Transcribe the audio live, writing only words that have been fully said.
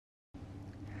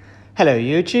Hello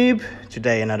YouTube,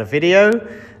 today another video,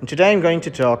 and today I'm going to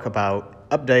talk about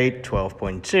update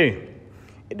 12.2.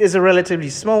 It is a relatively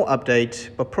small update,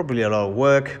 but probably a lot of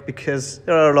work because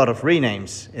there are a lot of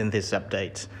renames in this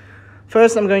update.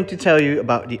 First, I'm going to tell you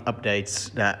about the updates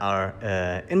that are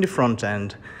in the front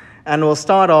end, and we'll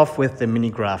start off with the mini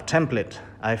graph template.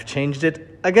 I've changed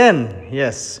it again,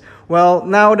 yes. Well,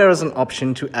 now there is an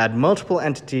option to add multiple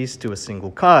entities to a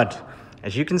single card,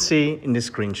 as you can see in the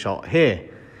screenshot here.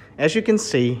 As you can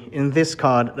see, in this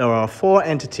card, there are 4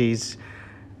 entities,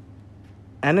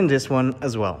 and in this one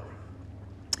as well.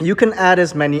 You can add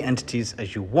as many entities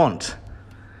as you want.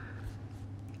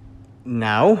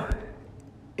 Now,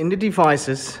 in the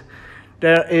devices,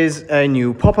 there is a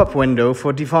new pop-up window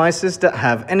for devices that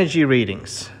have energy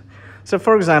readings. So,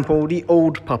 for example, the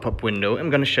old pop-up window,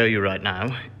 I'm going to show you right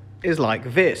now, is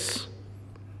like this.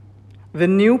 The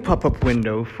new pop-up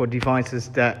window for devices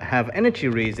that have energy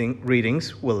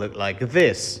readings will look like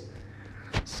this.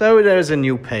 So there's a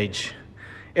new page.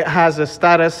 It has a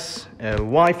status, a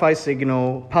Wi-Fi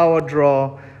signal, power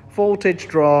draw, voltage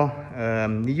draw,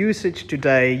 usage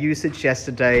today, usage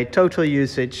yesterday, total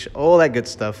usage, all that good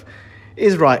stuff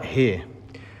is right here.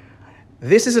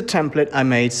 This is a template I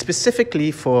made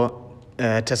specifically for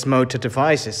test motor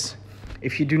devices.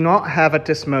 If you do not have a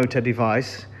test motor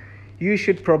device, you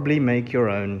should probably make your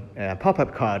own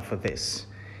pop-up card for this.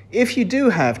 If you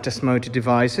do have test motor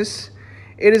devices,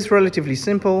 it is relatively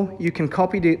simple. You can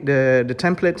copy the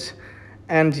template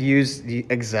and use the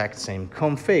exact same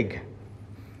config.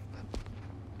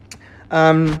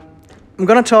 I'm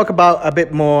going to talk a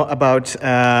bit more about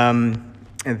the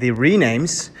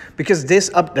renames, because this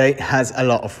update has a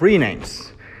lot of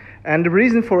renames. And the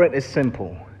reason for it is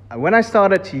simple. When I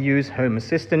started to use Home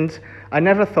Assistant, I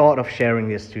never thought of sharing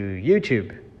this to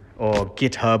YouTube or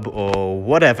GitHub or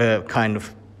whatever kind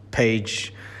of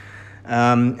page.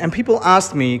 And people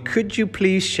asked me, could you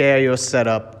please share your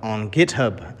setup on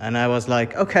GitHub? And I was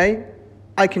like, okay,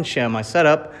 I can share my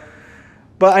setup.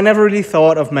 But I never really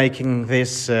thought of making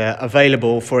this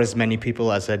available for as many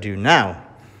people as I do now.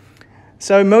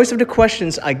 So most of the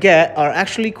questions I get are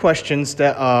actually questions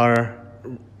that are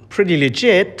pretty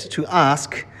legit to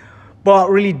ask,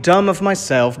 but really dumb of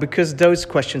myself, because those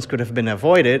questions could have been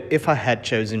avoided if I had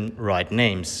chosen right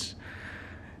names.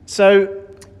 So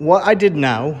what I did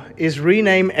now is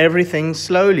rename everything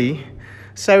slowly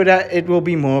so that it will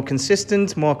be more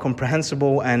consistent, more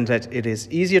comprehensible, and that it is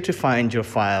easier to find your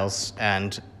files,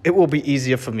 and it will be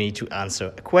easier for me to answer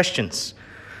questions.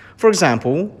 For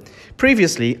example,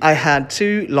 previously I had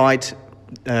 2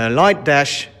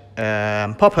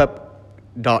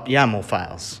 light-popup.yaml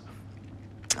files.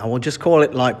 I will just call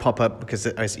it light popup because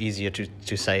it's easier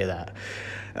to say that.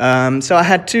 So I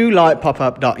had 2 light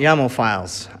popup.yaml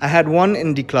files. I had one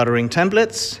in decluttering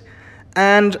templates,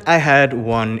 and I had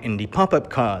one in the pop-up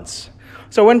cards.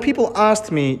 So when people asked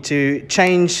me to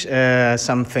change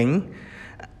something,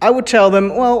 I would tell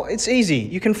them, well, it's easy.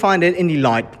 You can find it in the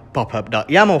light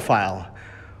popup.yaml file.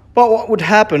 But what would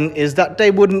happen is that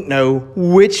they wouldn't know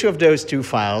which of those 2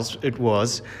 files it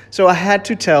was. So I had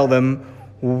to tell them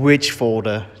which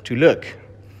folder to look.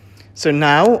 So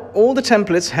now all the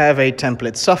templates have a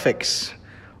template suffix.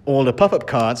 All the pop-up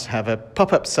cards have a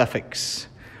pop-up suffix.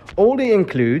 All the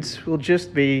includes will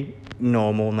just be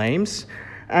normal names,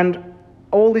 and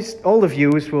all the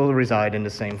views will reside in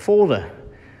the same folder.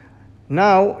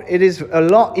 Now it is a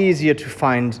lot easier to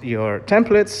find your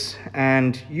templates,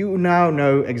 and you now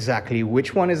know exactly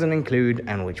which one is an include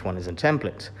and which one is a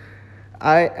template.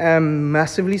 I am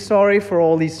massively sorry for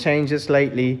all these changes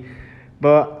lately,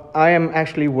 but I am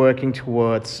actually working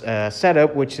towards a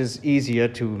setup which is easier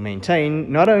to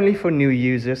maintain, not only for new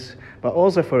users, but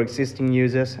also for existing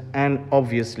users, and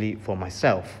obviously for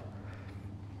myself.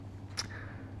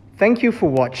 Thank you for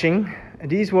watching.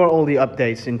 These were all the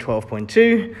updates in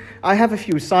 12.2. I have a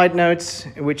few side notes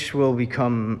which will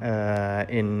come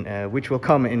in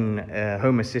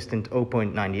Home Assistant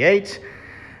 0.98.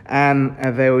 And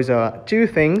those are 2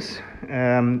 things.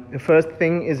 The first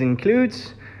thing is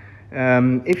includes.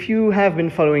 If you have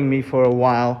been following me for a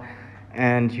while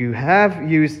and you have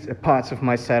used parts of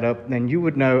my setup, then you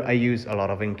would know I use a lot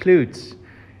of includes.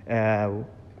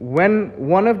 When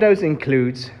one of those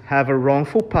includes have a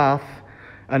wrongful path,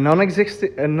 a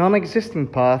non-existing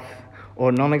path,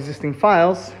 or non-existing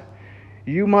files,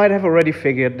 you might have already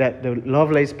figured that the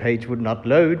Lovelace page would not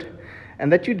load,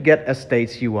 and that you'd get a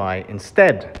States UI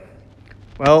instead.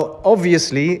 Well,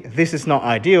 obviously, this is not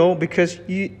ideal, because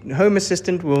Home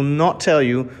Assistant will not tell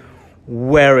you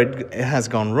where it has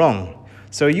gone wrong.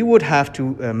 So you would have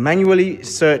to manually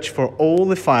search for all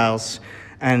the files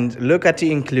and look at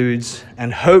the includes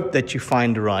and hope that you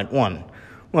find the right one.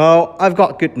 Well, I've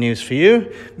got good news for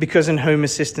you, because in Home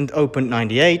Assistant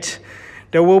 0.98,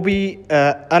 there will be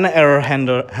an error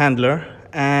handler,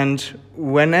 and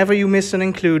whenever you miss an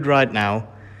include right now,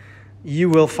 you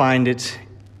will find it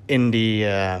in the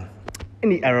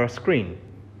error screen.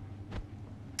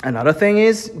 Another thing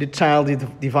is, the child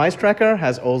device tracker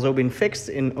has also been fixed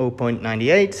in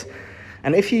 0.98.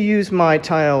 And if you use my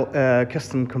tile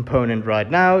custom component right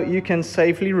now, you can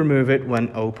safely remove it when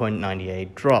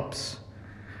 0.98 drops.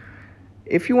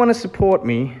 If you want to support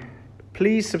me,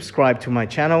 please subscribe to my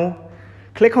channel.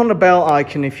 Click on the bell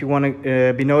icon if you want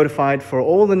to be notified for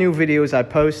all the new videos I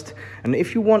post. And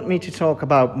if you want me to talk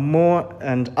about more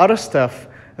and other stuff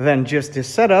than just this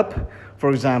setup, for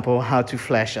example, how to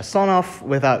flash a Sonoff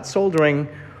without soldering,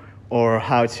 or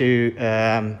how to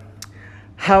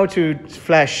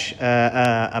flash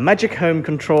a Magic Home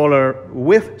controller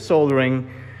with soldering.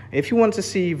 If you want to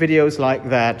see videos like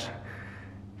that,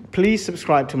 please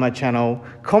subscribe to my channel,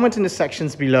 comment in the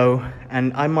sections below,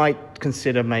 and I might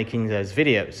consider making those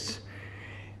videos.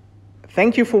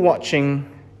 Thank you for watching.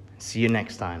 See you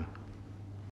next time.